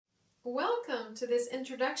Welcome to this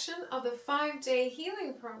introduction of the 5-day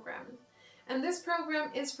healing program. And this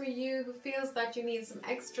program is for you who feels that you need some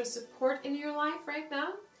extra support in your life right now.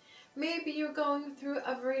 Maybe you're going through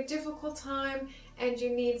a very difficult time and you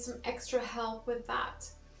need some extra help with that.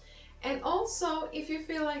 And also, if you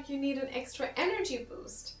feel like you need an extra energy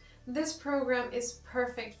boost, this program is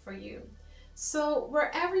perfect for you. So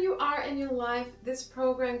wherever you are in your life, this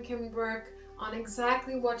program can work on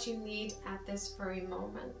exactly what you need at this very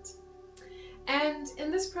moment. And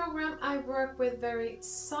in this program, I work with very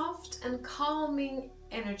soft and calming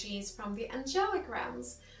energies from the angelic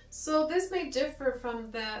realms. So this may differ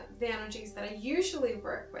from the energies that I usually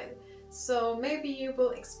work with. So maybe you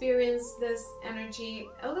will experience this energy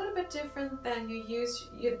a little bit different than you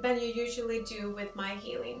usually do with my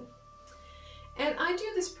healing. And I do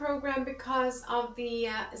this program because of the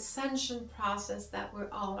ascension process that we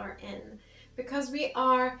all are in. Because we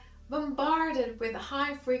are bombarded with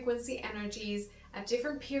high frequency energies at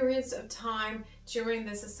different periods of time during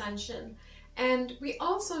this ascension. And we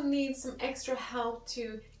also need some extra help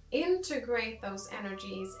to integrate those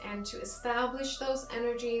energies and to establish those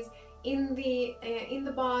energies in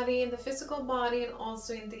the body, in the physical body, and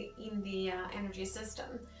also in the energy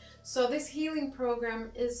system. So this healing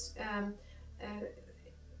program is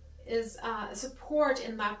support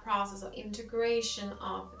in that process of integration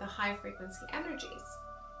of the high frequency energies.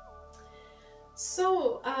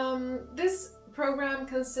 So this program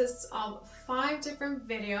consists of 5 different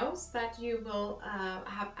videos that you will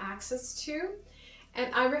have access to,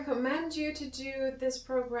 and I recommend you to do this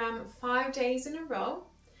program 5 days in a row.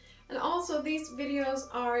 And also these videos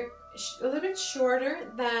are a little bit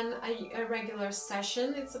shorter than a regular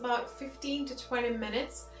session. It's about 15 to 20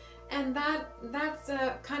 minutes. And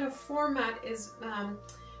that kind of format is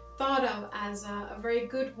thought of as a very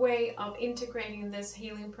good way of integrating this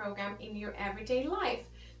healing program in your everyday life.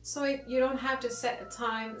 So you don't have to set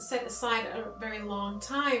aside a very long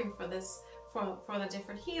time for this, for the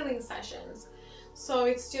different healing sessions. So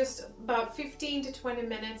it's just about 15 to 20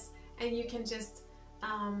 minutes, and you can just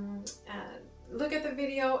look at the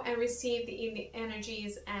video and receive the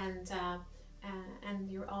energies, and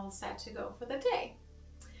you're all set to go for the day.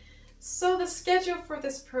 So the schedule for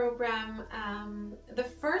this program, the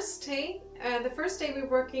first day we're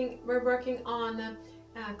working on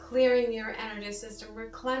clearing your energy system. We're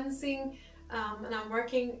cleansing, and I'm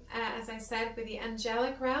working, as I said, with the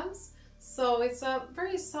angelic realms. So it's a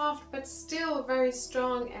very soft but still very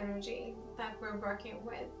strong energy that we're working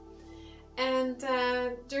with. And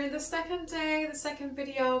during the second day, the second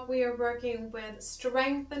video, we are working with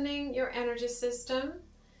strengthening your energy system,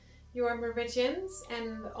 your meridians,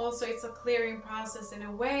 and also it's a clearing process in a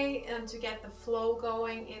way, and to get the flow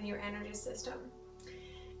going in your energy system.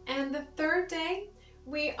 And the third day,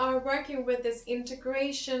 we are working with this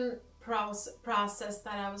integration process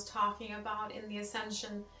that I was talking about in the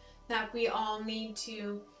Ascension, that we all need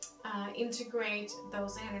to integrate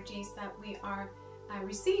those energies that we are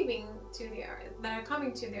receiving to the earth, that are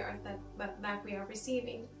coming to the earth, that we are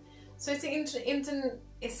receiving. So it's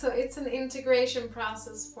an integration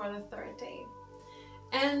process for the third day.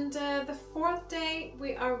 And the fourth day,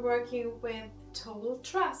 we are working with total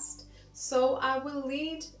trust. So I will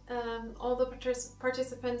lead all the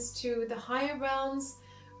participants to the higher realms,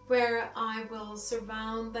 where I will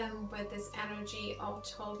surround them with this energy of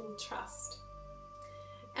total trust.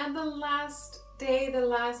 And the last day, the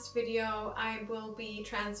last video, I will be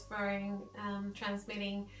transmitting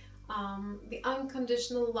the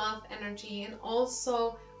unconditional love energy, and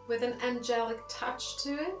also with an angelic touch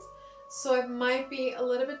to it. So it might be a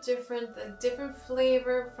little bit different, a different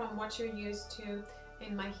flavor from what you're used to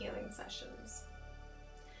in my healing sessions.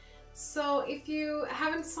 So if you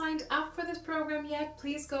haven't signed up for this program yet,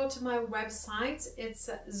 please go to my website. It's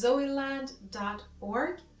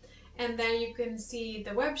zoeland.org, and then you can see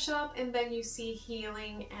the web shop, and then you see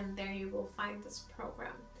healing, and there you will find this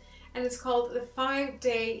program. And it's called the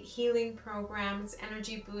 5-day healing program. It's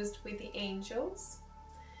energy boost with the angels.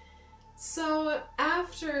 So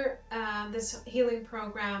after this healing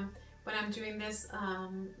program, when I'm doing this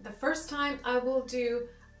the first time, I will do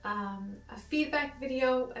a feedback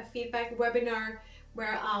video, a feedback webinar,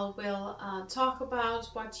 where I will talk about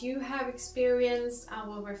what you have experienced. I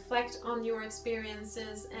will reflect on your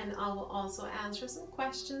experiences, and I will also answer some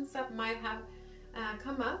questions that might have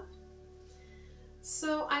come up.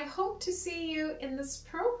 So I hope to see you in this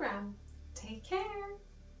program. Take care.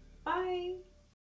 Bye.